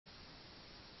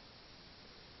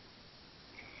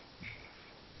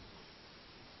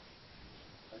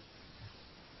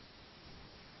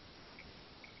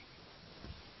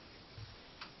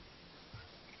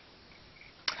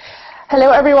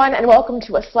Hello everyone and welcome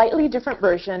to a slightly different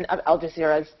version of Al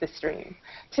Jazeera's The Stream.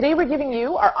 Today we're giving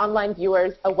you, our online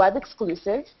viewers, a web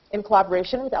exclusive in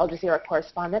collaboration with Al Jazeera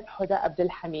correspondent Hoda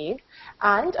Abdel-Hamid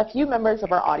and a few members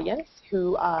of our audience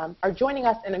who are joining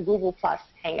us in a Google Plus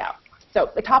Hangout. So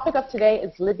the topic of today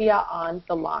is Libya on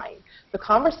the line, the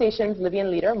conversations Libyan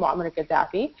leader Muammar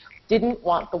Gaddafi didn't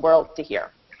want the world to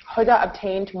hear. Hoda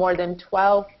obtained more than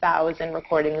 12,000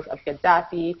 recordings of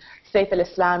Gaddafi, Saif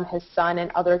al-Islam, his son,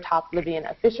 and other top Libyan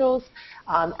officials.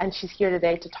 And she's here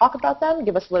today to talk about them,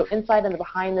 give us a little insight into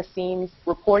behind-the-scenes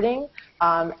reporting,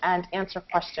 and answer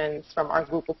questions from our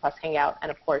Google Plus Hangout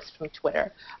and, of course, from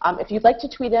Twitter. If you'd like to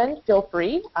tweet in, feel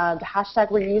free. The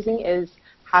hashtag we're using is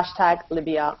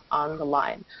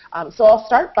 #LibyaOnTheLine. So I'll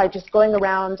start by just going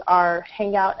around our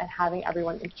Hangout and having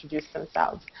everyone introduce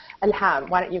themselves. Ilham,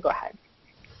 why don't you go ahead?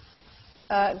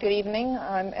 Good evening.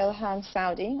 I'm Ilham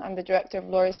Saudi. I'm the Director of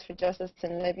Lawyers for Justice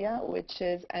in Libya, which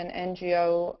is an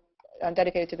NGO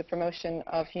dedicated to the promotion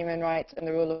of human rights and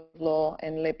the rule of law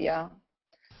in Libya.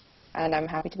 And I'm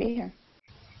happy to be here.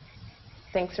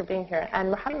 Thanks for being here.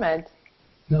 And Mohammed?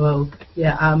 Hello.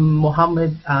 Yeah, I'm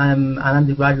Mohammed. I'm an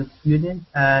undergraduate student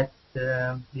at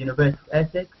the University of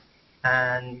Essex.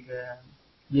 And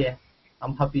yeah,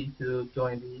 I'm happy to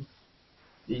join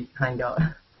the Hangout.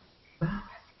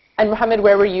 And Mohammed,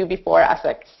 where were you before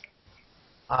Essex?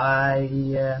 Well,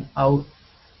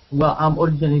 I'm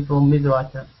originally from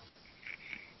Misrata.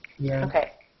 Yeah.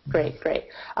 Okay, great.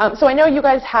 So I know you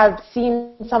guys have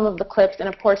seen some of the clips, and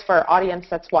of course for our audience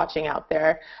that's watching out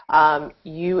there,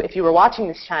 if you were watching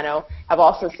this channel, have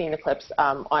also seen the clips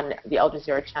on the Al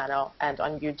Jazeera channel and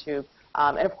on YouTube.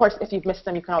 And of course, if you've missed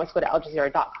them, you can always go to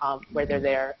aljazeera.com where they're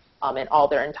there in all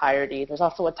their entirety. There's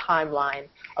also a timeline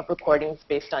of recordings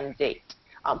based on date.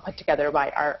 Put together by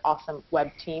our awesome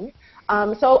web team.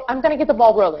 So I'm going to get the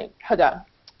ball rolling. Hoda,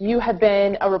 you have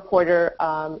been a reporter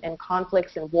in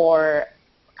conflicts and war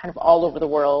kind of all over the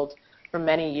world for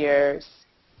many years.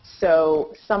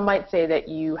 So some might say that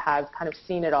you have kind of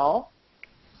seen it all.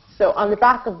 So on the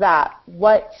back of that,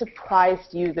 what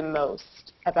surprised you the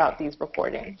most about these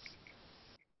recordings?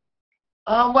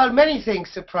 Well, many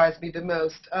things surprised me the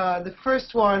most. The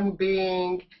first one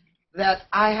being that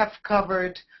I have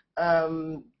covered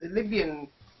the Libyan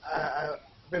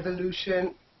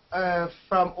revolution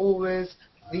from always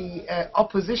the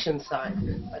opposition side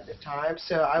at the time.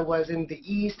 So I was in the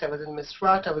east, I was in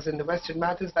Misrata, I was in the Western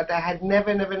Mountains, but I had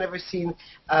never seen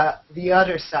the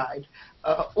other side.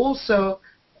 Also,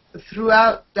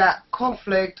 throughout that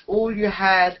conflict, all you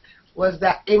had was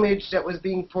that image that was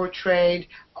being portrayed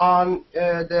on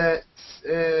the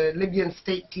Libyan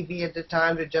state TV at the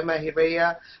time, the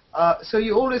Jamahiriya. So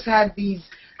you always had these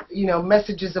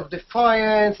messages of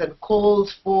defiance and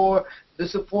calls for the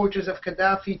supporters of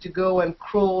Gaddafi to go and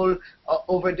crawl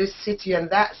over this city and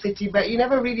that city, but you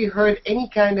never really heard any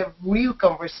kind of real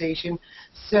conversation.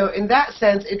 So in that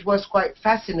sense, it was quite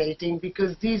fascinating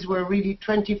because these were really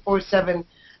 24/7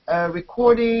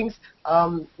 recordings.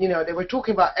 They were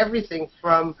talking about everything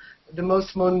from the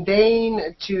most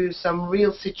mundane to some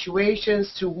real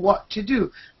situations to what to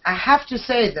do. I have to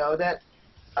say, though, that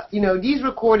these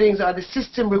recordings are the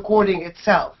system recording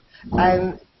itself.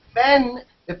 And then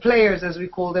the players, as we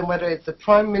call them, whether it's the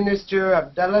Prime Minister,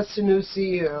 Abdallah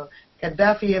Senussi, or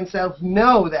Gaddafi himself,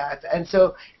 know that. And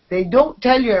so they don't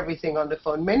tell you everything on the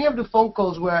phone. Many of the phone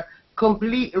calls were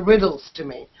complete riddles to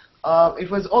me. It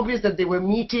was obvious that they were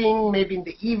meeting maybe in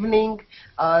the evening,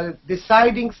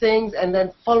 deciding things, and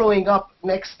then following up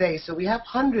next day. So we have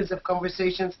hundreds of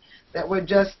conversations that were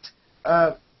just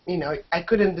I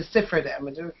couldn't decipher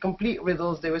them. They were complete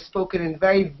riddles. They were spoken in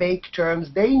very vague terms.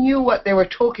 They knew what they were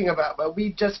talking about, but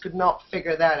we just could not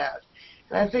figure that out.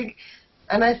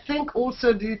 And I think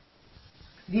also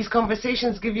these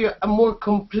conversations give you a more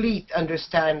complete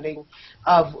understanding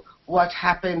of what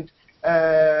happened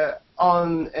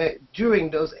during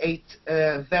those 8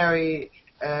 very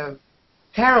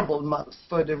terrible months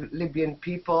for the Libyan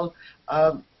people.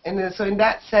 And so in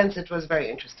that sense, it was very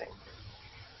interesting.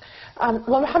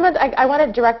 Well, Mohammed, I want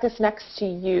to direct this next to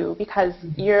you because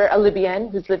you're a Libyan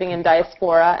who's living in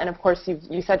diaspora, and of course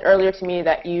you said earlier to me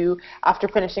that you, after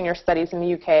finishing your studies in the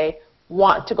UK,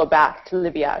 want to go back to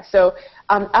Libya. So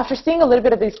after seeing a little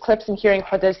bit of these clips and hearing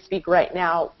Hoda speak right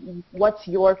now, what's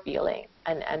your feeling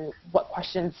and what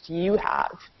questions do you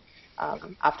have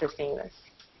after seeing this?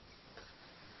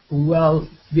 Well,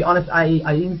 to be honest, I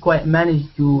didn't quite manage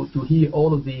to hear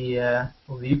all of the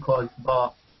records,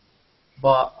 but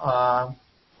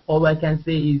all I can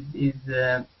say is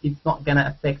it's not gonna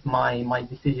affect my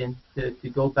decision to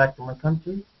go back to my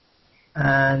country,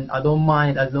 and I don't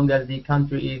mind as long as the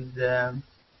country is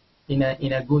in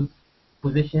a good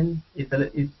position. It's a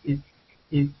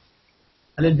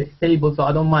little bit stable, so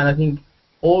I don't mind. I think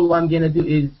all I'm gonna do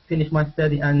is finish my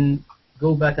study and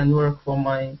go back and work for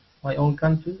my own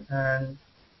country. And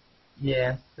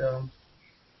yeah, so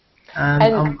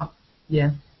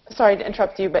yeah. Sorry to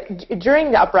interrupt you, but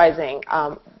during the uprising,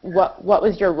 what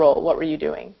was your role? What were you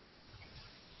doing?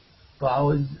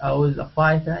 Well, I was a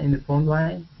fighter in the front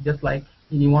line, just like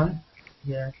anyone.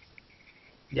 Yeah,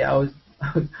 yeah.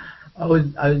 I was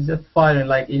just fighting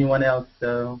like anyone else.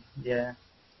 So yeah.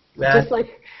 Just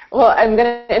like, well, I'm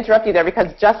going to interrupt you there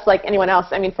because just like anyone else,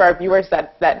 I mean, for our viewers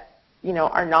that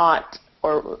are not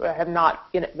or have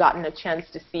not gotten a chance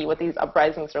to see what these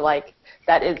uprisings are like,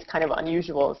 that is kind of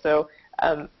unusual. So,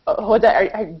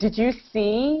 Hoda, did you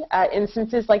see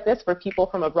instances like this where people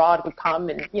from abroad would come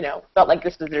and felt like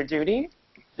this was their duty?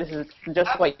 This is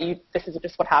just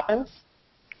what happens?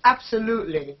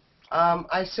 Absolutely.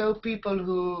 I saw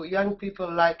young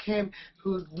people like him,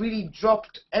 who really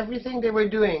dropped everything they were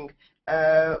doing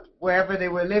wherever they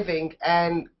were living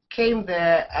and came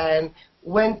there and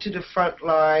went to the front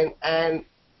line. And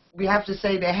we have to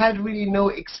say they had really no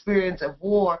experience of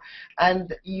war.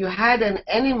 And you had an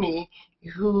enemy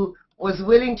who was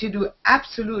willing to do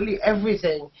absolutely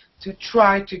everything to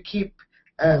try to keep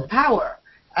power.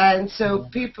 And so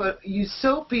you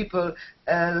saw people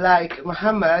like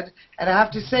Muhammad, and I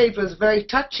have to say it was very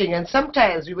touching. And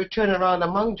sometimes we would turn around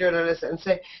among journalists and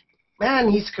say, man,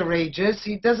 he's courageous.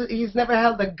 He's never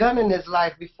held a gun in his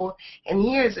life before. And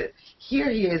here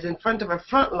he is in front of a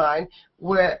front line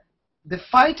where the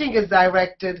fighting is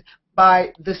directed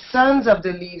by the sons of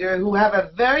the leader, who have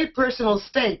a very personal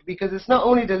stake, because it's not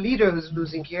only the leader who's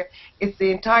losing here, it's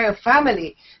the entire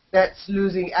family that's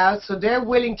losing out. So they're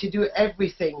willing to do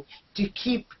everything to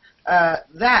keep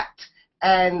that.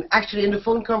 And actually in the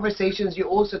phone conversations you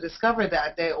also discover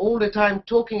that they're all the time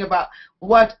talking about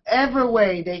whatever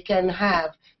way they can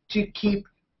have to keep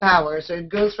power. So it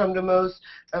goes from the most,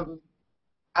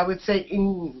 I would say,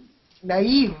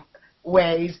 naive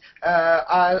ways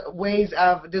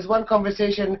of, there's one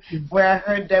conversation where I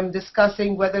heard them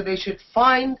discussing whether they should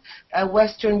find a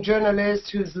Western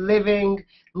journalist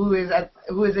who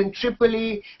is in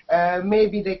Tripoli.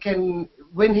 Maybe they can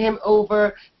win him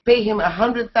over, pay him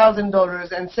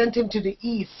 $100,000 and send him to the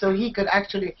east so he could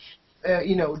actually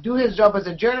do his job as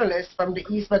a journalist from the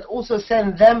east, but also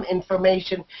send them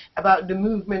information about the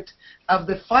movement of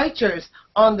the fighters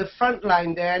on the front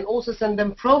line there, and also send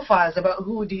them profiles about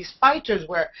who these fighters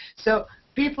were. So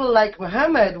people like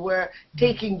Muhammad were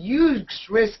taking huge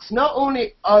risks, not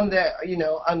only on the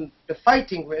on the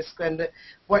fighting risk and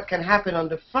what can happen on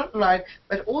the front line,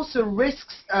 but also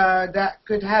risks that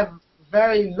could have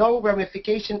very long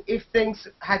ramifications if things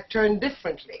had turned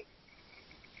differently.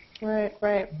 Right,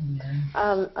 right.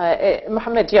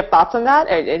 Mohammed, do you have thoughts on that?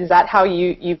 Is that how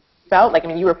you felt? Like, I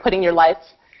mean, you were putting your life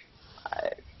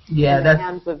in the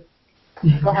hands of...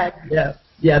 Go ahead.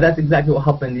 Yeah, that's exactly what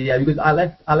happened. Yeah, because I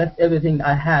left everything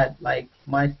I had, like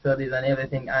my studies and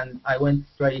everything, and I went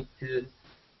straight to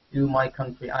my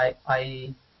country. I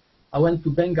went to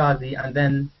Benghazi, and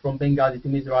then from Benghazi to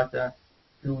Misrata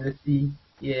through the sea,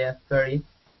 ferry,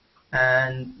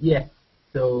 and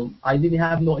so I didn't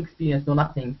have no experience, no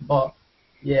nothing, but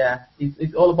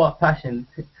it's all about passion.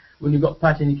 When you got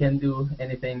passion, you can do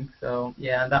anything. So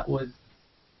that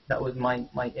was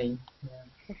my aim.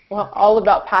 Yeah. Well, all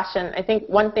about passion. I think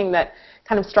one thing that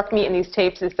kind of struck me in these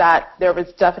tapes is that there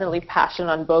was definitely passion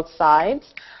on both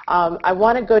sides. I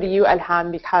want to go to you,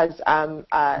 Elham, because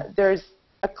there's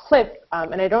a clip,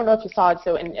 and I don't know if you saw it,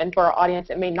 so and for our audience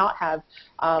it may not have.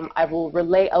 I will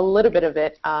relay a little bit of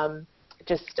it,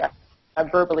 just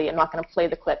verbally. I'm not going to play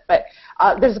the clip, but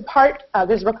there's a part,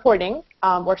 there's a recording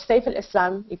where Saif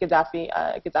al-Islam,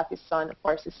 Gaddafi's son, of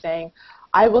course, is saying,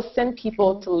 "I will send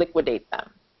people to liquidate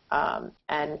them."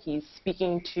 And he's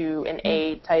speaking to an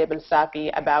aide, Tayyib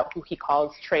al-Safi, about who he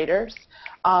calls traitors.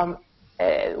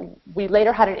 We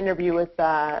later had an interview with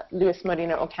Luis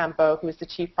Moreno Ocampo, who is the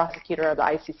chief prosecutor of the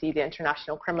ICC, the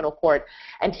International Criminal Court,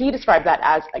 and he described that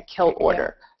as a kill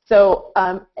order. So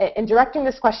in directing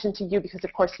this question to you, because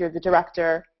of course you're the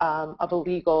director of a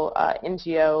legal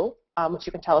NGO, which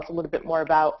you can tell us a little bit more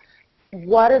about,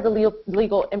 what are the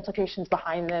legal implications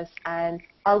behind this, and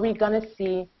are we going to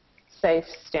see Saif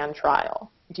stand trial?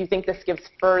 Do you think this gives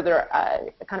further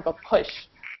kind of a push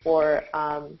for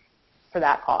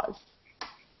that cause?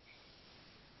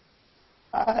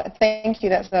 Thank you.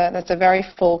 That's a very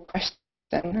full question.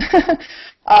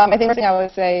 I think the first thing I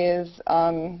would say is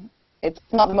it's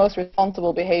not the most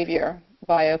responsible behavior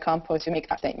by Ocampo to make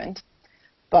that statement,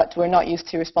 but we're not used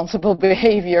to responsible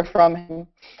behavior from him.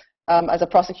 as a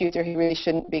prosecutor, he really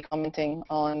shouldn't be commenting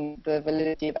on the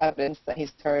validity of evidence that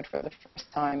he's heard for the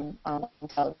first time on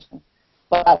television.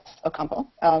 But that's Ocampo,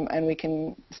 and we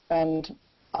can spend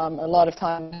a lot of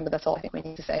time on him, but that's all I think we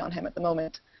need to say on him at the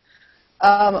moment.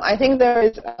 I think there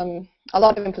is a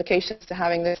lot of implications to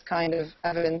having this kind of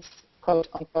evidence, quote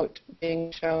unquote,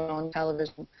 being shown on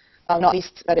television, not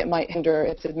least that it might hinder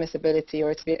its admissibility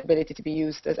or its ability to be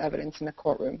used as evidence in a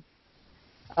courtroom.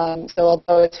 So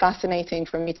although it's fascinating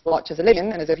for me to watch as a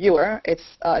Libyan and as a viewer,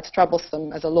 it's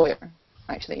troublesome as a lawyer,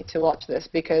 actually, to watch this,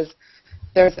 because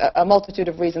there's a multitude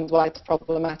of reasons why it's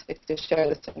problematic to share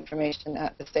this information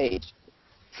at the stage.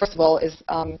 First of all, is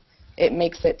it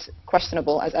makes it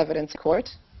questionable as evidence in court.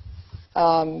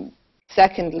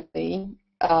 Secondly,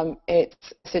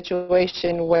 it's a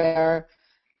situation where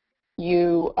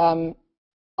you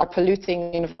are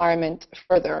polluting the environment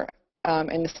further,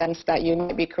 in the sense that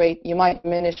you might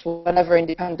diminish whatever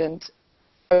independent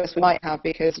purpose we might have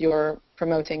because you're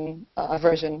promoting a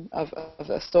version of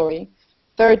a story.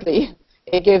 Thirdly,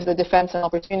 it gives the defense an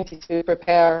opportunity to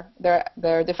prepare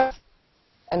their defense.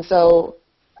 And so,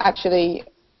 actually,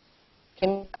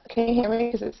 can you hear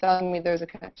me? Because it's telling me there's a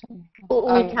connection.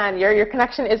 We can. Your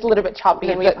connection is a little bit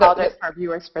choppy, and we apologize to our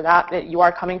viewers for that. You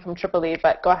are coming from Tripoli,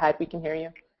 but go ahead. We can hear you.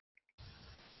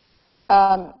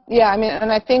 Yeah, I mean,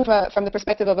 and I think from the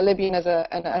perspective of a Libyan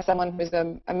as someone who's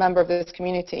a member of this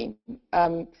community,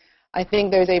 I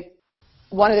think there's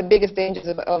one of the biggest dangers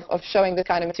of showing this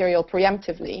kind of material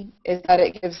preemptively is that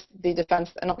it gives the defense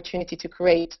an opportunity to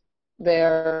create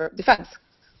their defense,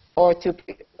 or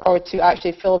to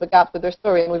actually fill the gap with their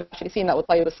story. And we've actually seen that with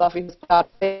Tayyip al-Safi, who's put out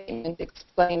a statement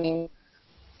explaining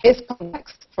his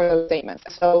context for those statements.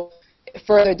 So it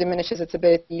further diminishes its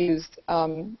ability to be used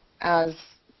as...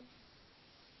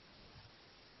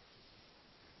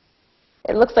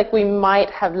 It looks like we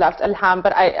might have left Ilham,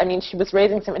 but I mean, she was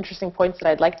raising some interesting points that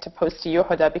I'd like to pose to you,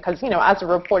 Hoda, because, you know, as a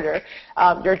reporter,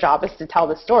 your job is to tell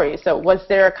the story. So was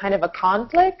there kind of a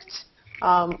conflict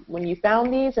when you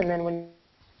found these, and then when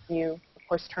you, of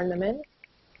course, turned them in?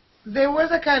 There was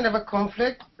a kind of a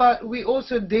conflict, but we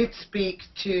also did speak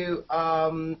to,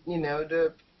 you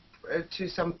know, to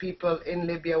some people in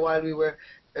Libya while we were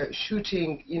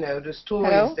shooting, you know, the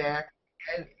stories there.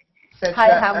 And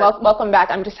Hi, welcome back.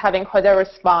 I'm just having Hoda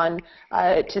respond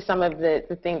to some of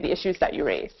the issues that you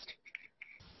raised.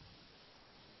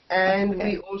 And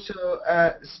we also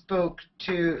spoke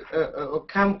to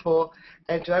Ocampo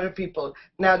and to other people.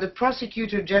 Now, the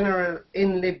prosecutor general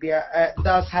in Libya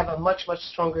does have a much, much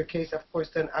stronger case, of course,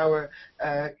 than our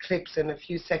clips and a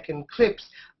few second clips.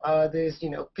 There's, you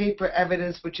know, paper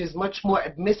evidence, which is much more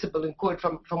admissible in court,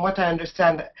 from what I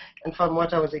understand and from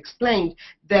what I was explained,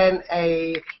 than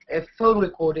a phone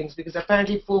recordings, because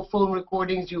apparently for phone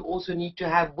recordings you also need to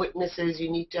have witnesses,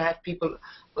 you need to have people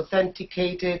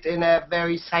authenticated in a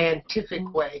very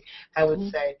scientific way, I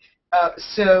would say.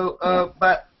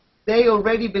 But they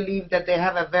already believe that they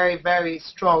have a very, very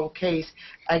strong case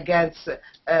against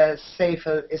Saif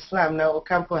al-Islam. Now,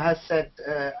 Ocampo has said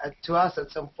to us at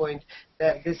some point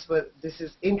that this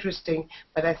is interesting,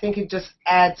 but I think it just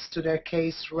adds to their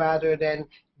case rather than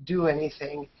do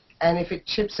anything. And if it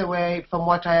chips away, from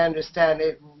what I understand,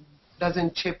 it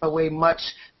doesn't chip away much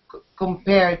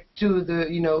compared to the,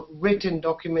 you know, written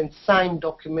documents, signed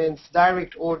documents,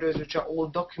 direct orders, which are all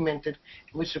documented,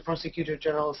 which the prosecutor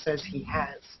general says he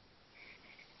has.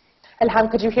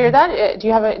 Ilham, could you hear that? Do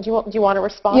you want to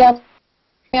respond? Yeah,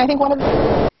 I think one of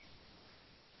the...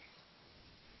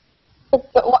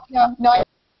 No,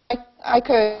 I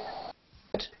could.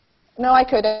 No, I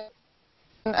could.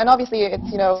 And obviously,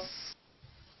 it's, you know,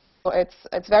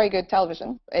 it's very good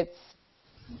television. It's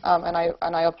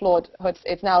and I applaud.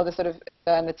 It's now the sort of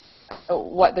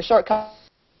what the shortcut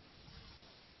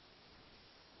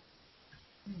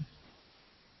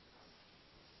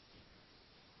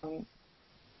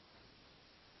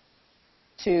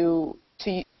to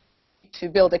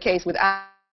build a case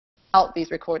without these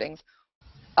recordings.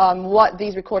 What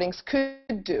these recordings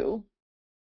could do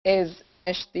is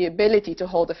diminish the ability to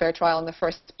hold a fair trial in the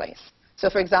first place. So,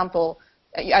 for example,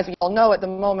 as we all know, at the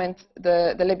moment,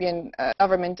 the Libyan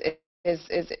government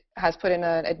has put in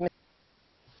an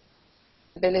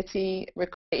admissibility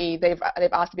requirement. They've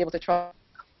asked to be able to try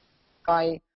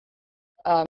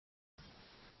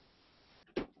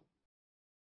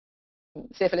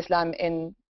Saif al-Islam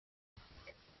in.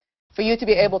 For you to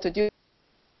be able to do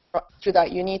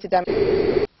that, you need to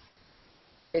demonstrate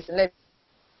in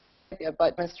Libya,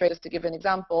 but demonstrate, just to give an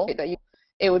example, that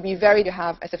it would be very to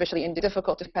have a sufficiently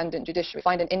difficult independent judiciary,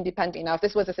 find an independent. Now, if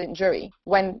this was a sitting jury,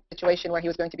 when a situation where he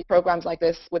was going to be programs like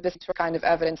this, with this kind of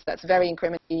evidence that's very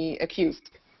incriminating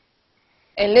accused,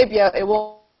 In Libya, it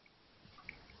won't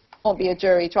be a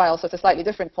jury trial, so it's a slightly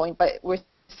different point, but we're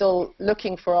still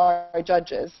looking for our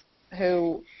judges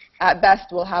who, at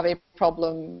best, will have a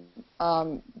problem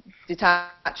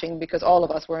detaching, because all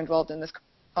of us were involved in this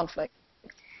conflict.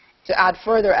 To add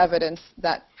further evidence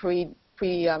that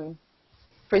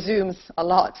presumes a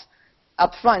lot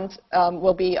up front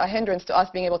will be a hindrance to us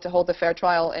being able to hold a fair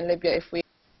trial in Libya if we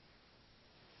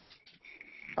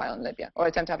trial in Libya or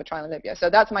attempt to have a trial in Libya. So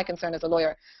that's my concern as a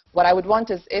lawyer. What I would want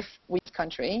is, if we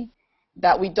country,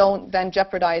 that we don't then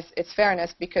jeopardize its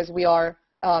fairness because we are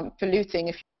polluting,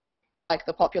 if you like,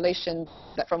 the population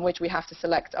from which we have to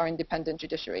select our independent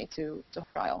judiciary to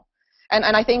trial.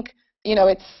 And I think, you know,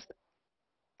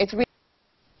 it's really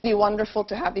wonderful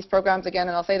to have these programs again,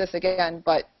 and I'll say this again,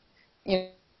 but you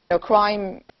know,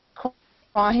 crime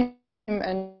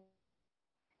and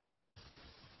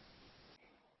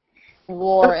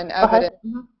war and evidence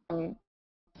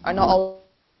are not always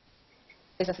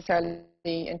necessarily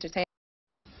entertainment.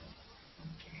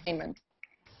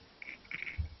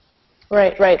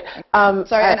 Right, right.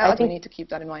 Sorry, and I think we need to keep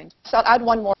that in mind. So I'll add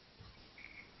one more.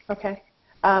 Okay.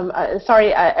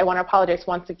 Sorry, I want to apologize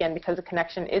once again because the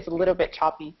connection is a little bit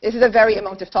choppy. This is a very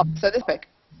emotive topic. So this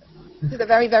is a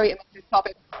very, very emotive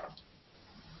topic.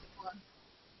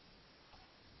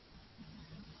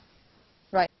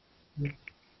 Right.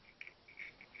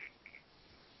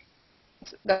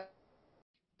 The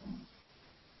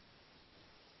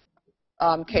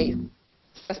case.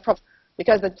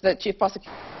 Because the chief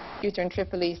prosecutor in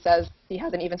Tripoli says he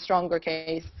has an even stronger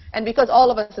case, and because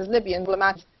all of us as Libyans,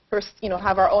 you know,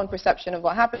 have our own perception of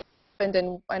what happened,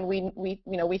 and we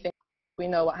think we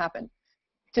know what happened.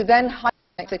 To then highlight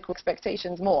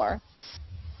expectations more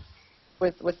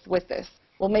with this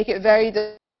will make it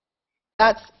very.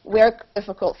 That's where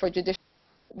difficult for judicial.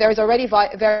 There is already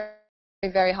very,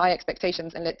 very high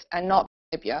expectations in it, and not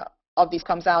Libya. Of these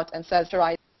comes out and says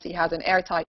he has an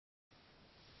airtight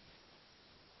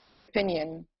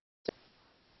opinion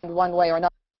one way or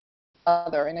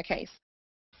another in a case.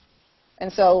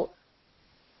 And so,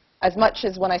 as much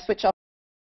as when I switch off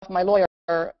my lawyer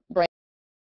brain,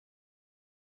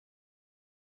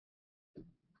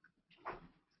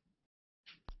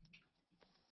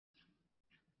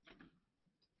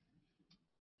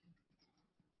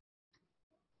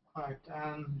 all right.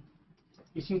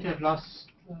 We seem to have lost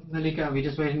Malika. We're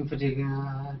just waiting for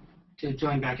to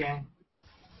join back in.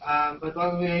 But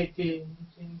while we're waiting,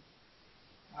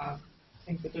 I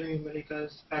think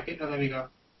Malika's back in. Oh, there we go.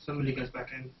 So Malika's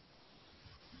back in.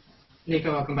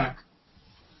 Malika, welcome back.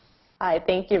 Hi,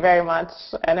 thank you very much.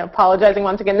 And apologizing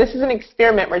once again. This is an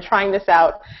experiment. We're trying this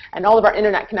out, and all of our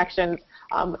internet connections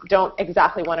don't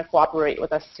exactly want to cooperate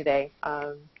with us today.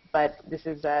 But this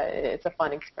is it's a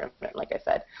fun experiment, like I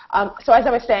said. So as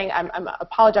I was saying, I'm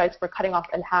apologize for cutting off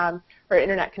Ilham. Her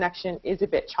internet connection is a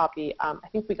bit choppy. I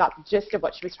think we got the gist of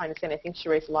what she was trying to say, and I think she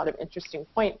raised a lot of interesting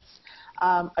points.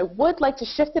 I would like to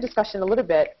shift the discussion a little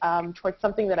bit towards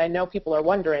something that I know people are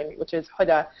wondering, which is,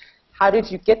 Hoda, how did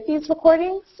you get these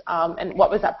recordings, and what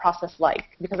was that process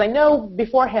like? Because I know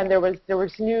beforehand there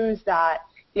was news that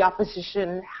the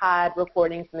opposition had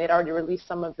recordings, and they'd already released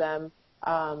some of them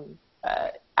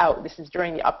out. This is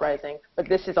during the uprising, but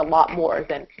this is a lot more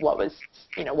than what was,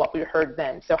 what we heard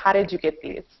then. So how did you get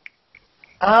these?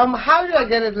 How do I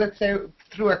get it? Let's say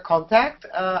through a contact.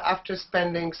 After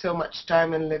spending so much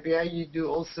time in Libya, you do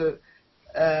also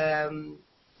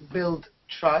build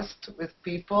trust with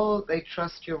people. They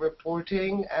trust your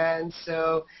reporting, and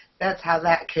so that's how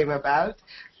that came about.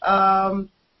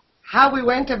 How we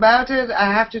went about it,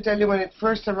 I have to tell you, when it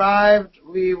first arrived,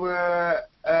 we were,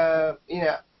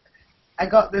 I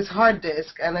got this hard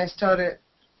disk and I started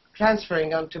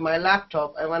transferring onto my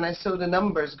laptop, and when I saw the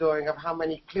numbers going of how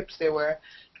many clips there were,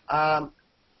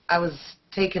 I was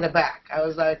taken aback. I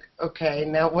was like, okay,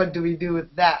 now what do we do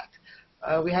with that?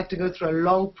 We had to go through a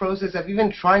long process of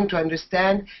even trying to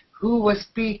understand who was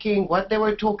speaking, what they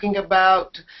were talking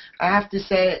about. I have to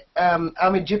say,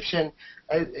 I'm Egyptian.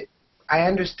 I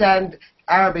understand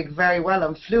Arabic very well.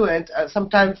 I'm fluent.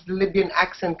 Sometimes the Libyan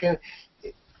accent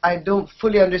I don't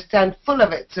fully understand full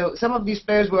of it. So some of these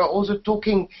players were also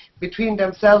talking between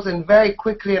themselves and very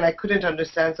quickly, and I couldn't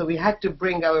understand. So we had to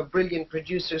bring our brilliant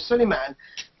producer, Suleiman,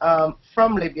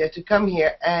 from Libya to come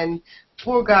here. And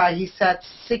poor guy, he sat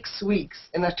 6 weeks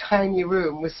in a tiny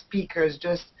room with speakers,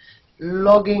 just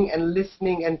logging and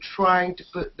listening and trying to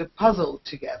put the puzzle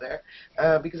together,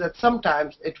 because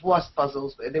sometimes it was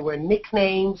puzzles. There were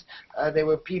nicknames, there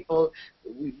were people,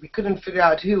 we couldn't figure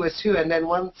out who was who, and then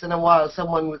once in a while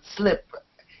someone would slip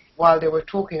while they were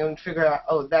talking and figure out,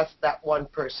 oh, that's that one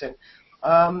person.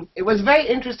 It was very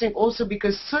interesting also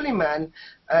because Suleiman,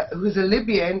 who's a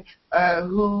Libyan,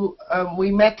 who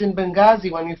we met in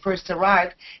Benghazi when we first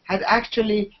arrived, had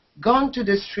actually gone to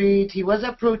the street. He was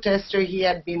a protester. He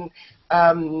had been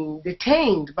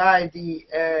detained by the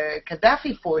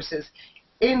Gaddafi forces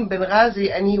in Benghazi,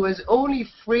 and he was only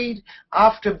freed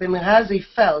after Benghazi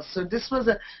fell. So this was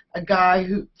a guy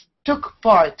who took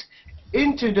part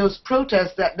into those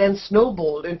protests that then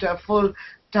snowballed into a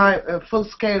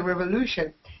full-scale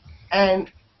revolution.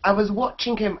 And I was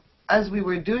watching him as we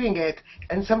were doing it,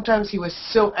 and sometimes he was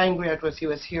so angry at what he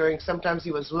was hearing, sometimes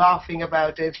he was laughing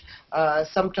about it,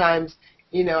 sometimes,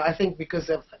 you know, I think because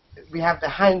of we have the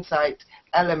hindsight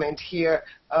element here,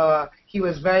 he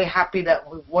was very happy that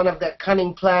one of the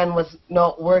cunning plan was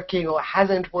not working or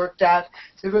hasn't worked out.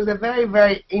 So it was a very,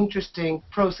 very interesting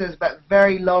process, but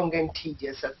very long and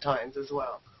tedious at times as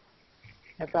well.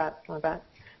 I bet.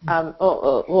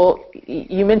 Well,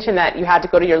 you mentioned that you had to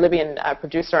go to your Libyan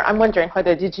producer. I'm wondering,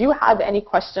 Hoda, did you have any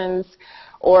questions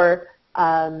or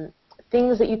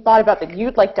things that you thought about that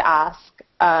you'd like to ask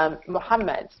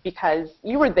Mohammed? Because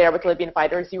you were there with Libyan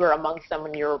fighters. You were amongst them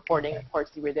when you were reporting. Of course,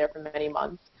 you were there for many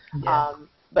months. Yeah.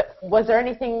 But was there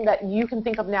anything that you can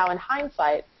think of now in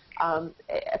hindsight,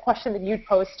 a question that you'd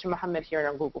pose to Mohammed here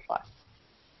on Google+?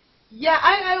 Yeah,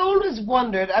 I always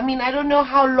wondered. I mean, I don't know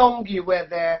how long you were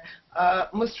there.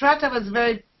 Misrata was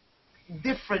very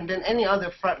different than any other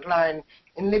front line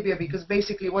in Libya, because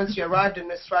basically once you arrived in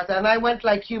Misrata, and I went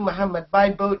like you, Mohammed, by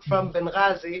boat from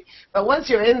Benghazi, but once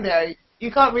you're in there,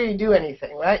 you can't really do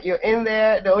anything, right? You're in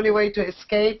there, the only way to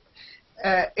escape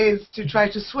is to try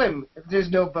to swim if there's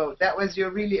no boat. That was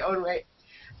your really only way.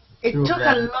 It took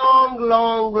a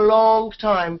long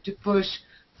time to push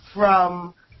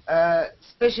from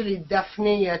especially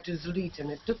Daphnia to Zulitan.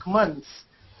 It took months.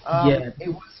 It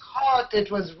was hot,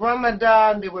 it was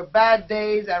Ramadan, there were bad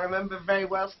days, I remember very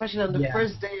well, especially on the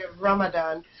first day of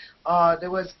Ramadan.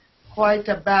 There was quite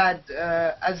a bad,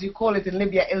 as you call it in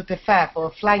Libya, iltifaf,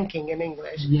 or flanking in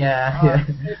English. It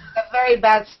was a very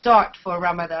bad start for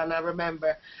Ramadan, I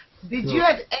remember. Did you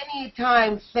at any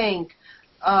time think,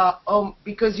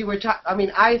 because you were, I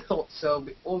mean, I thought so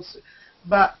also,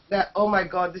 but that, oh my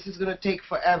God, this is going to take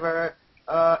forever.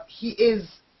 He is,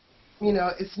 you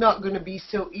know, it's not going to be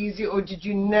so easy, or did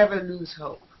you never lose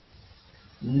hope?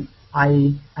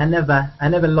 I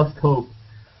never lost hope,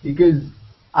 because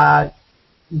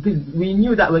we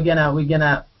knew that we're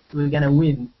gonna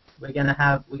win. We're gonna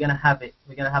have it.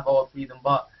 We're gonna have our freedom.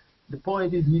 But the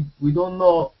point is, we don't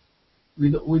know.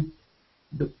 The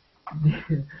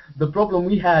problem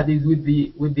we had is with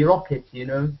the rockets, you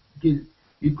know, because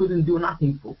we couldn't do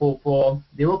nothing for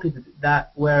the rockets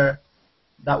that were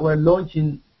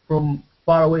launching from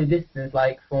far away distance,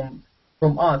 like from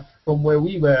us, from where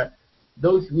we were.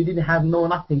 Those, we didn't have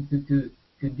nothing to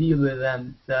deal with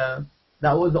them. So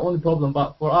that was the only problem.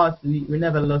 But for us, we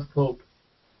never lost hope.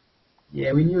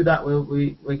 Yeah, we knew that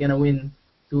we're gonna win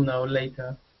sooner or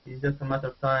later. It's just a matter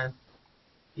of time.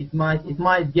 It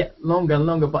might get longer and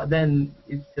longer, but then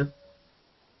it's just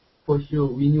for sure.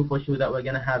 We knew for sure that we're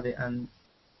gonna have it, and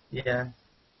yeah.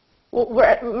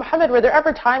 Well, Mohammed, were there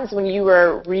ever times when you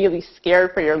were really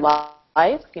scared for your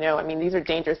life? You know, I mean, these are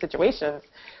dangerous situations.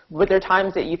 Were there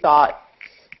times that you thought,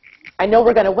 I know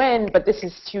we're going to win, but this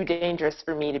is too dangerous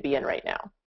for me to be in right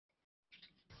now?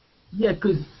 Yeah,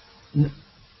 because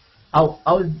I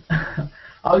would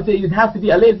say you'd have to be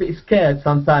a little bit scared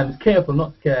sometimes, careful,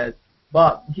 not scared.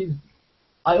 But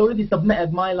I already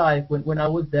submitted my life when I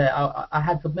was there. I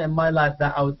had submitted my life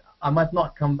that I might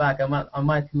not come back. I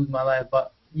might lose my life,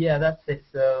 but yeah, that's it.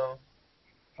 So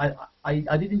I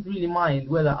didn't really mind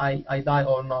whether I die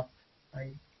or not.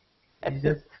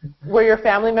 Were your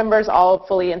family members all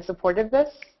fully in support of this?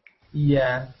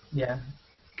 Yeah,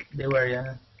 they were,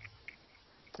 yeah.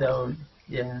 So,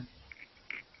 yeah.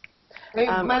 Hey,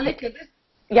 Malika,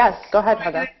 yes, go ahead,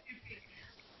 Hoda.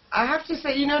 I have to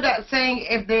say, you know that saying,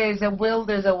 if there is a will,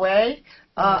 there's a way?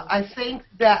 I think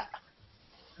that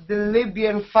the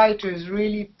Libyan fighters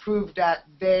really proved that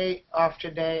day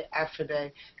after day after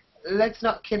day. Let's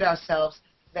not kid ourselves.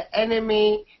 The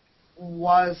enemy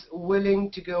was willing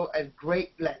to go at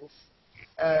great lengths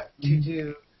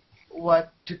to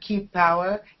keep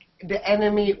power. The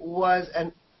enemy was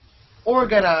an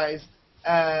organized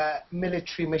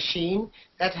military machine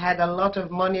that had a lot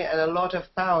of money and a lot of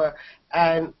power,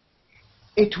 and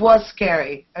it was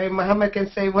scary. I mean, Mohammed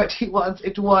can say what he wants.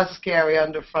 It was scary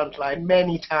on the front line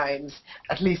many times.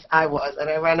 At least I was, and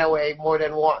I ran away more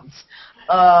than once.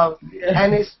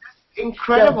 And it's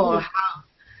incredible how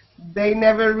they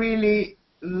never really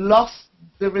lost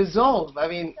the resolve. I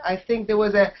mean, I think there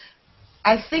was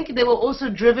I think they were also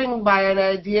driven by an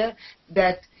idea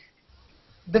that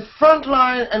the front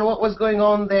line and what was going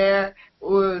on there,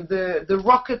 the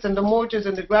rockets and the mortars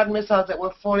and the ground missiles that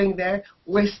were falling there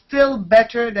were still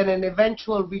better than an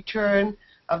eventual return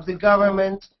of the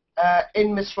government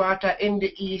in Misrata, in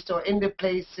the east, or in the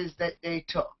places that they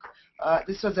took.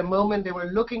 This was a moment they were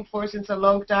looking for since a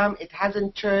long time. It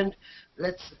hasn't turned,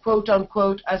 let's quote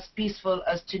unquote, as peaceful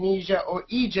as Tunisia or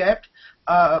Egypt,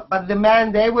 but the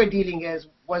man they were dealing with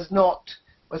was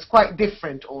quite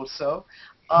different also.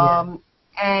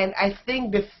 And I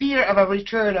think the fear of a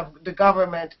return of the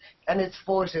government and its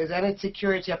forces and its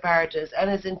security apparatus and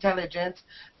its intelligence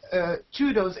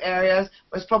to those areas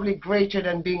was probably greater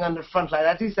than being on the front line.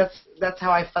 At least that's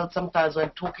how I felt sometimes when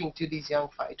talking to these young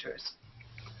fighters.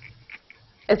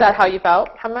 Is that how you felt,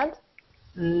 Hamad?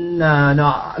 No,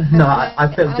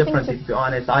 I felt differently, to be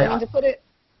honest. I mean, to put it...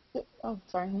 Oh,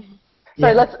 sorry.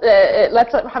 Sorry, let's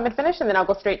let Hamad finish, and then I'll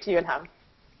go straight to you and Ham.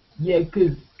 Yeah,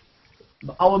 because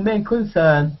our main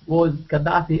concern was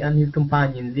Gaddafi and his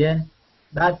companions. Yeah,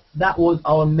 that was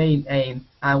our main aim,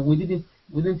 and we didn't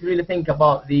really think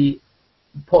about the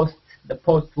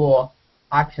post-war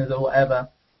actions or whatever.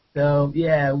 So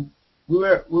yeah, we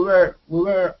were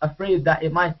afraid that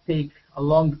it might take a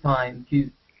long time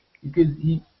because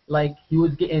he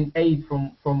was getting aid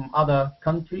from other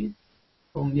countries,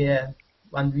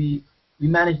 and we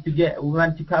managed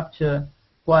to capture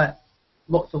quite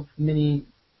lots of many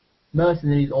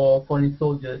mercenaries or foreign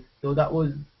soldiers. So that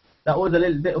was a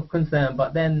little bit of concern,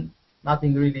 but then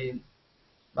nothing really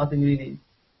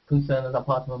concerned us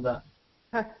apart from that.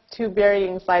 Two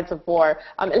varying sides of war.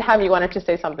 Ilham, you wanted to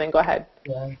say something. Go ahead.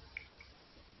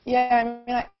 Yeah, I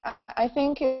mean, I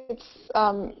think it's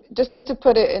just to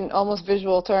put it in almost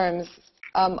visual terms.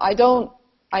 I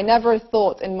never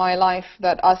thought in my life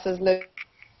that us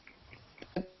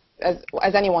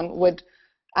as anyone would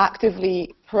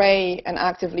actively pray and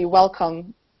actively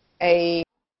welcome a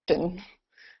nation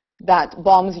that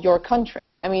bombs your country.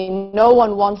 I mean, no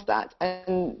one wants that.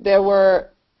 And there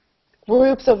were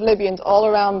groups of Libyans all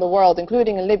around the world,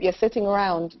 including in Libya, sitting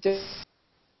around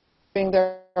doing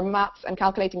their maps and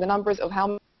calculating the numbers of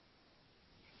how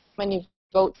many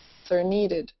votes are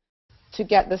needed to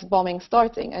get this bombing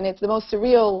starting. And it's the most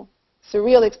surreal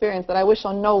experience that I wish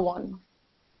on no one,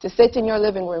 to sit in your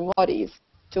living room, bodies,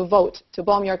 to vote, to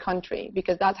bomb your country,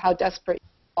 because that's how desperate you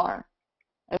are.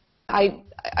 And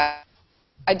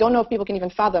I don't know if people can even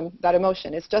fathom that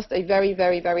emotion. It's just a very,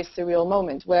 very, very surreal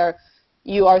moment where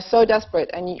you are so desperate,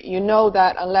 and you know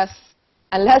that unless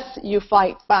you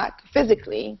fight back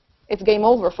physically, it's game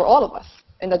over for all of us.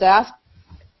 In the diaspora,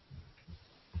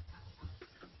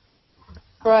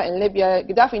 in Libya,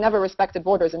 Gaddafi never respected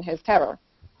borders in his terror,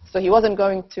 so he wasn't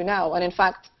going to now. And in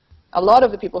fact, a lot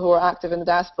of the people who were active in the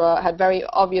diaspora had very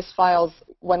obvious files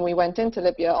when we went into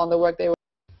Libya on the work they were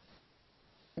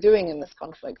doing in this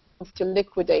conflict, to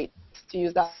liquidate, to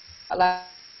use that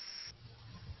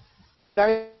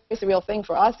very surreal thing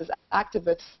for us as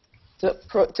activists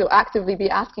to actively be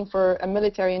asking for a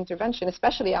military intervention,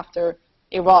 especially after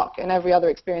Iraq and every other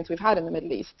experience we've had in the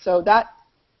Middle East. So that,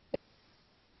 if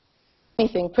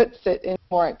anything, puts it in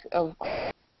more of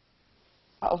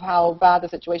how bad the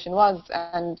situation was.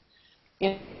 And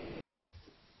you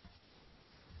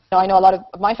know, I know a lot of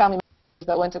my family members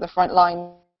that went to the front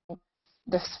line.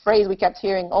 This phrase we kept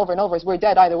hearing over and over is, "We're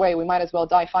dead either way. We might as well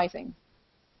die fighting."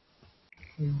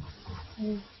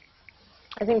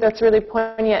 I think that's really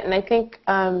poignant, and I think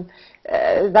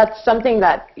that's something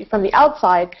that from the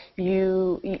outside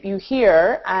you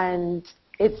hear, and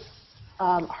it's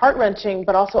heart-wrenching,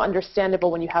 but also understandable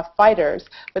when you have fighters.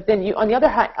 But then on the other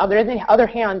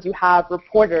hand, you have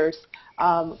reporters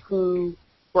who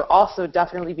were also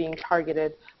definitely being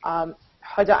targeted.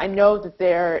 Hoda, I know that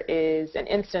there is an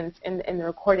instance in the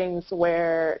recordings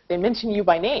where they mention you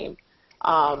by name.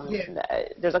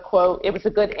 There's a quote, "It was a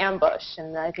good ambush,"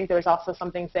 and I think there was also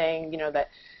something saying, you know, that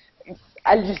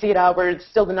Al Jazeera were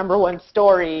still the #1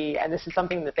 story, and this is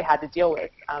something that they had to deal with.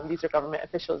 These are government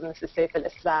officials, and this is Saif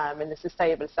al-Islam, and this is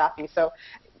Tayyib al-Safi. So,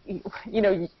 you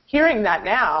know, hearing that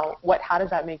now, how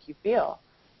does that make you feel?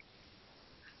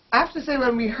 I have to say,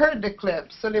 when we heard the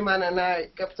clip, Suleiman and I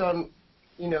kept on,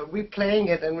 you know, replaying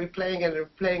it and replaying it and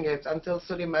replaying it until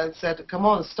Suleiman said, "Come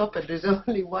on, stop it. There's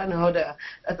only one Hoda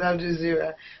at Al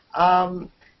Jazeera."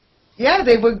 Yeah,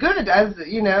 they were good, as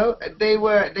you know. They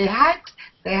had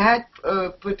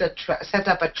set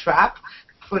up a trap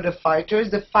for the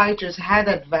fighters. The fighters had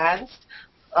advanced.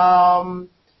 And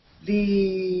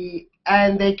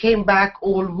they came back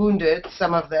all wounded,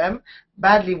 some of them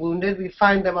badly wounded. We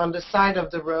find them on the side of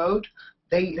the road.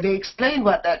 they explained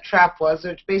what that trap was,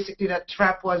 which basically that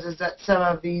trap was is that some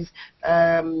of these,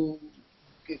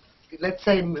 let's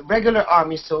say, regular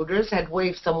army soldiers had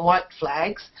waved some white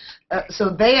flags. So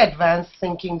they advanced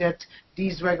thinking that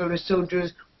these regular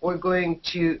soldiers were going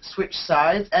to switch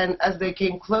sides, and as they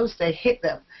came close, they hit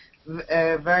them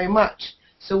very much.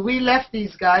 So we left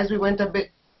these guys. We went a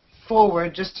bit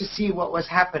forward just to see what was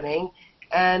happening,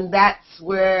 and that's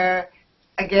where,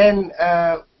 again,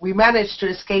 we managed to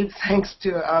escape thanks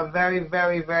to our very,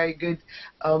 very, very good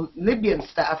Libyan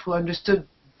staff who understood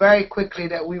very quickly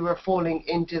that we were falling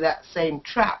into that same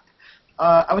trap.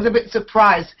 I was a bit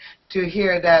surprised to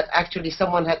hear that actually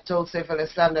someone had told Saif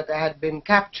al-Islam that they had been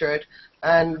captured,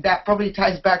 and that probably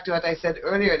ties back to what I said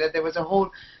earlier, that there was a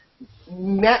whole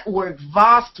network,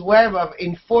 vast web of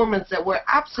informants that were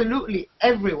absolutely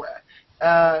everywhere,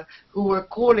 who were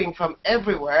calling from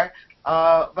everywhere,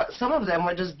 but some of them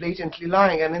were just blatantly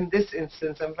lying, and in this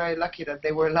instance I'm very lucky that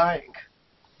they were lying.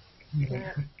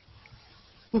 Yeah.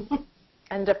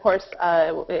 And of course,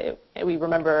 we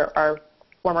remember our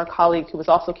former colleague who was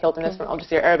also killed in this from Al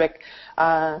Jazeera Arabic,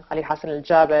 Ali Hassan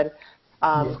al-Jaber,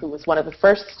 who was one of the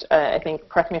first, I think,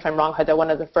 correct me if I'm wrong, Hoda,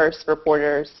 one of the first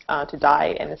reporters to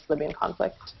die in this Libyan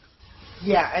conflict.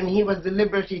 Yeah, and he was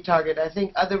deliberately targeted. I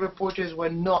think other reporters were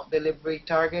not deliberately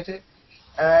targeted.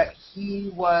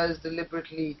 He was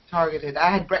deliberately targeted.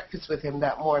 I had breakfast with him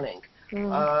that morning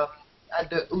at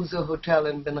the Ouzo Hotel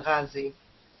in Benghazi.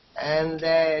 And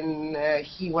then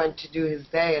he went to do his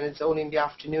day, and it's only in the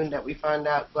afternoon that we found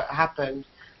out what happened.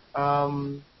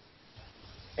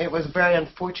 It was very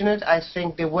unfortunate. I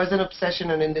think there was an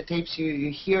obsession, and in the tapes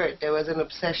you hear it, there was an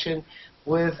obsession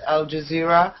with Al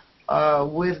Jazeera,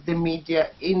 with the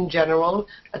media in general.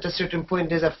 At a certain point,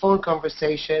 there's a phone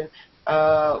conversation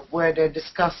where they're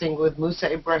discussing with Musa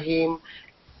Ibrahim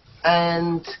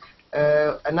and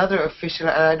another official,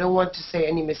 and I don't want to say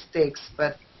any mistakes,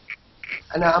 but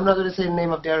and I'm not going to say the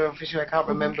name of the other official, I can't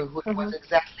remember who it was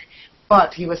exactly,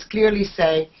 but he was clearly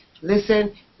saying,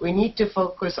 listen, we need to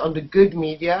focus on the good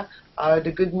media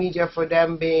for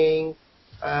them being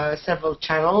several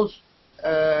channels.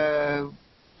 I'm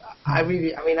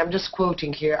just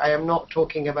quoting here, I am not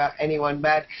talking about anyone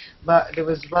bad, but there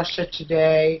was Russia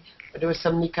Today, there was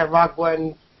some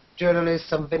Nicaraguan journalists,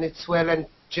 some Venezuelan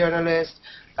journalists,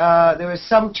 there were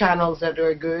some channels that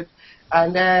were good,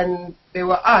 and then there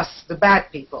were us, the bad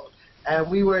people, and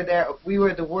we were there. We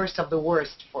were the worst of the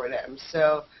worst for them.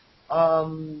 So,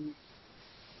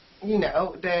 you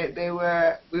know,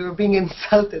 we were being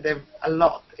insulted a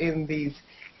lot in these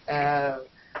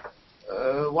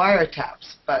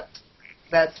wiretaps. But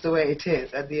that's the way it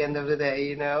is. At the end of the day,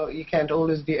 you know, you can't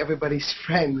always be everybody's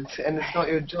friend, and it's not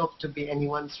your job to be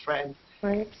anyone's friend.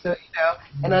 Right. So, you know,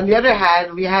 and on the other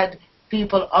hand, we had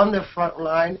people on the front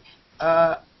line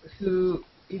who,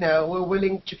 you know, were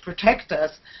willing to protect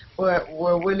us,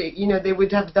 were willing, you know, they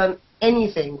would have done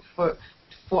anything for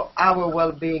our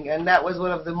well-being, and that was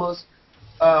one of the most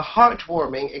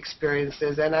heartwarming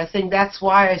experiences, and I think that's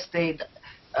why I stayed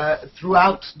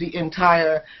throughout the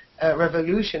entire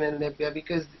revolution in Libya,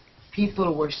 because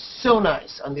people were so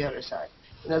nice on the other side.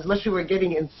 And as much as we were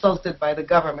getting insulted by the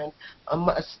government,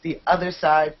 the other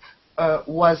side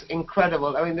was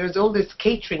incredible. I mean, there's all this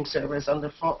catering service on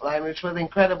the front line, which was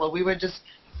incredible. We were just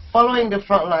following the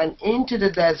front line into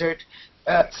the desert.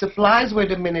 Supplies were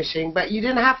diminishing, but you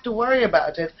didn't have to worry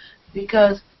about it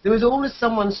because there was always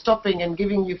someone stopping and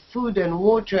giving you food and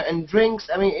water and drinks.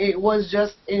 I mean, it was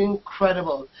just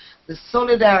incredible. The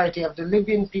solidarity of the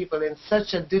Libyan people in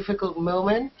such a difficult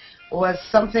moment was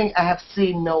something I have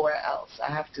seen nowhere else,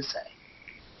 I have to say.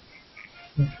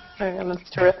 That's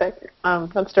terrific.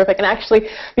 That's terrific. And actually,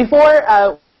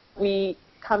 before we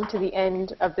come to the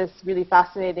end of this really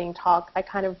fascinating talk, I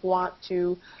kind of want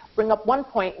to bring up one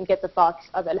point and get the thoughts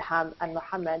of Ilham and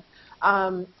Mohammed.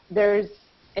 There's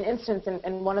an instance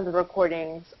in one of the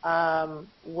recordings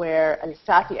where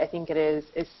Al-Safi, I think it is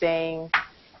saying,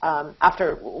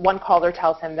 after one caller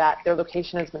tells him that their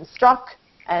location has been struck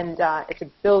and it's a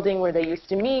building where they used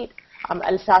to meet,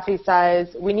 Al-Safi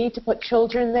says, we need to put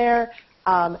children there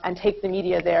and take the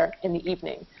media there in the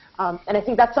evening. And I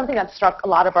think that's something that struck a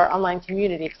lot of our online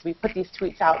community because we put these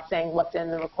tweets out saying what's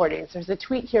in the recordings. There's a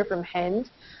tweet here from Hind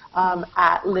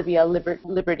at Libya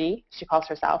Liberty, she calls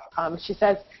herself. She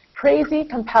says, crazy,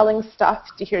 compelling stuff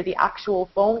to hear the actual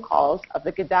phone calls of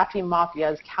the Gaddafi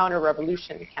Mafia's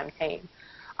counter-revolution campaign.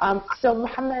 So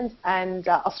Mohammed, and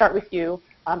I'll start with you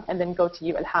and then go to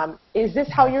you, Ilham. Is this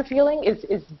how you're feeling?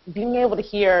 Is being able to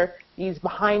hear these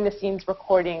behind-the-scenes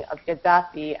recording of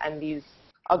Gaddafi and these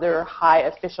other high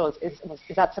officials, is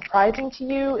that surprising to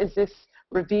you? Is this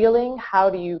revealing? How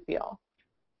do you feel?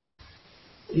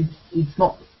 it's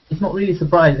not really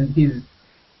surprising because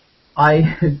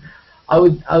I I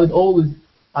would always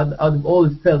I'd have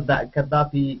always felt that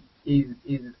Gaddafi is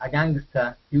a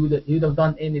gangster. He would have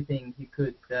done anything he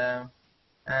could,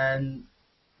 and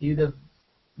he would have,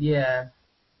 yeah,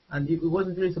 and it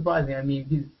wasn't really surprising. I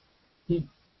mean,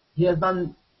 he has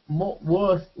done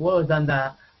worse than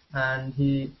that, and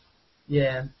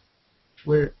yeah,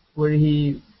 where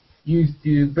he used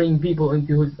to bring people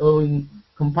into his own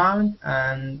compound,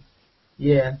 and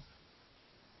yeah,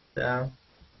 so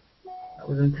that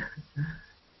wasn't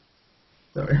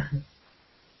sorry.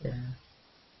 Yeah.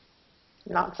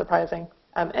 Not surprising.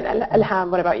 And Ilham,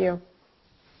 what about you?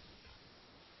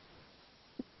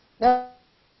 No,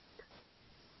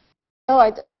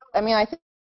 I mean, I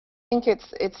think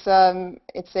it's an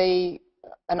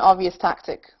obvious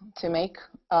tactic to make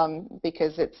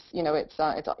because he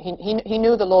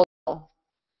knew the law,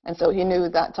 and so he knew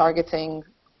that targeting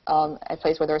a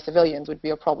place where there are civilians would be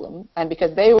a problem, and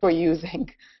because they were using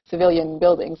civilian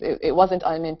buildings, it wasn't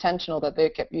unintentional that they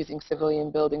kept using civilian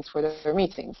buildings for their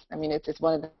meetings. I mean, it's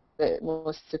one of the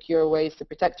most secure ways to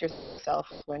protect yourself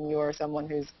when you're someone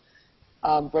who's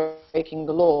breaking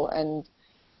the law, and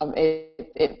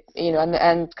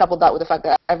and coupled that with the fact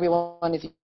that everyone is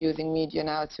using media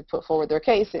now to put forward their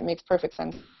case, it makes perfect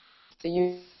sense to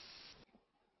use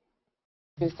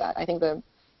that. I think the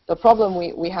problem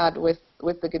we had with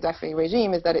the Gaddafi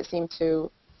regime is that it seemed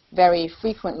to very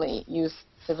frequently use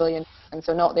civilian, and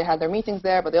so they had their meetings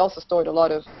there, but they also stored a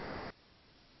lot of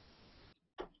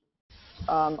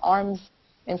arms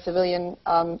in civilian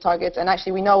targets. And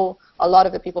actually, we know a lot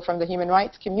of the people from the human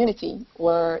rights community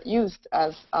were used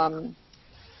as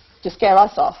to scare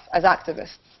us off as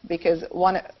activists, because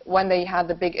when they had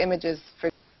the big images for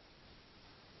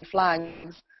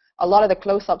flags, a lot of the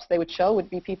close-ups they would show would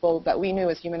be people that we knew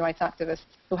as human rights activists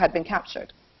who had been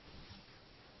captured,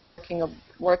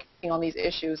 working on these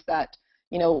issues that,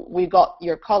 we got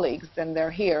your colleagues and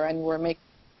they're here and we're making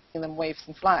them wave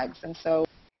some flags. And so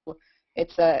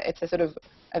it's a sort of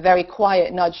a very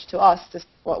quiet nudge to us to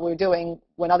what we're doing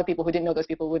when other people who didn't know those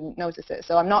people wouldn't notice it.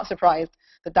 So I'm not surprised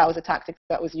that was a tactic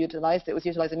that was utilized. It was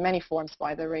utilized in many forms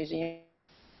by the regime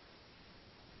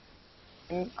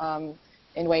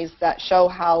in ways that show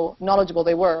how knowledgeable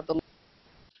they were of the law.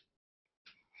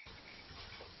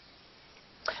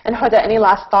 And Hoda, any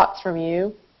last thoughts from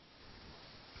you?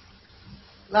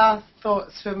 Last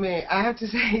thoughts for me. I have to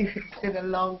say it's been a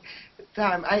long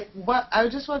time. I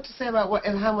just want to say about what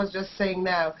Ilham was just saying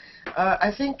now.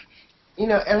 I think,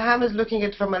 Ilham is looking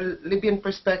at it from a Libyan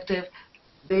perspective.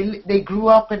 They grew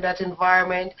up in that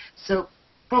environment, so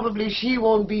probably she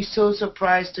won't be so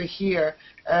surprised to hear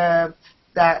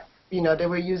that they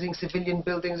were using civilian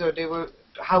buildings, or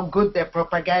how good their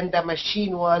propaganda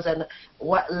machine was, and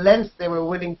what lengths they were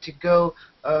willing to go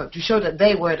to show that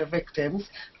they were the victims.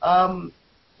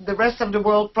 The rest of the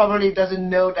world probably doesn't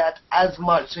know that as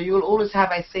much, so you'll always have,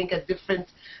 I think, a different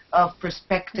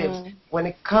perspectives when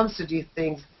it comes to these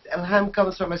things. Ilham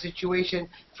comes from a situation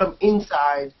from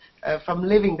inside, from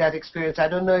living that experience. I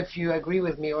don't know if you agree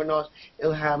with me or not,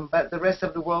 Ilham, but the rest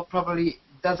of the world probably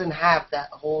doesn't have that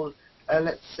whole,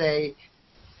 let's say,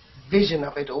 vision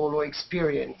of it all or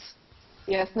experience.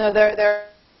 Yes, no, they're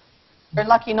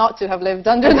lucky not to have lived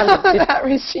under that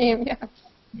regime. Yes.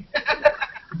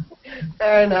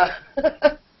 Fair enough.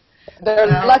 They're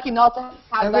lucky not to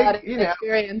have that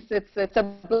experience. It's a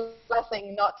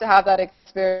blessing not to have that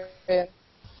experience.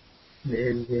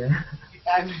 Yeah.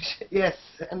 Yes,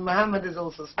 and Mohammed is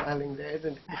also smiling there,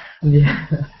 isn't he? Yeah.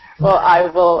 Well, I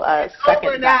will second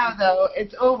over now, though.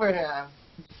 It's over now.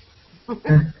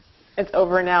 It's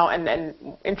over now, and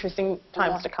interesting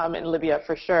times to come in Libya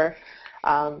for sure.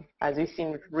 As we've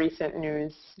seen with recent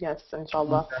news, yes,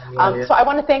 inshallah. So I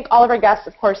want to thank all of our guests,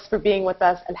 of course, for being with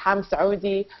us. Ilham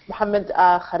Saoudi, Mohammed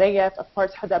Kharayef, of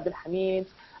course, Hoda Abdel-Hamid.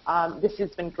 This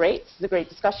has been great. This is a great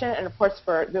discussion. And of course,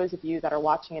 for those of you that are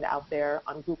watching it out there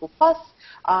on Google+,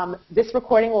 this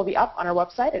recording will be up on our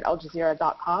website at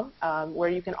aljazeera.com, where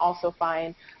you can also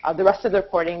find the rest of the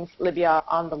recordings, Libya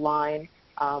on the Line,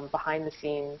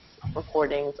 behind-the-scenes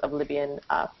recordings of Libyan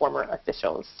former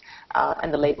officials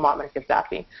and the late Muammar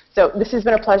Gaddafi. So this has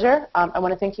been a pleasure. I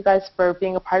want to thank you guys for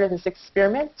being a part of this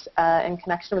experiment in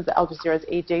connection with the Al Jazeera's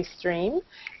AJ stream,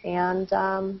 and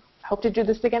hope to do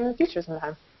this again in the future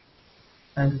sometime.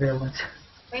 Thanks very much.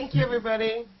 Thank you,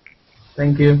 everybody.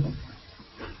 Thank you.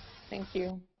 Thank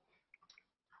you.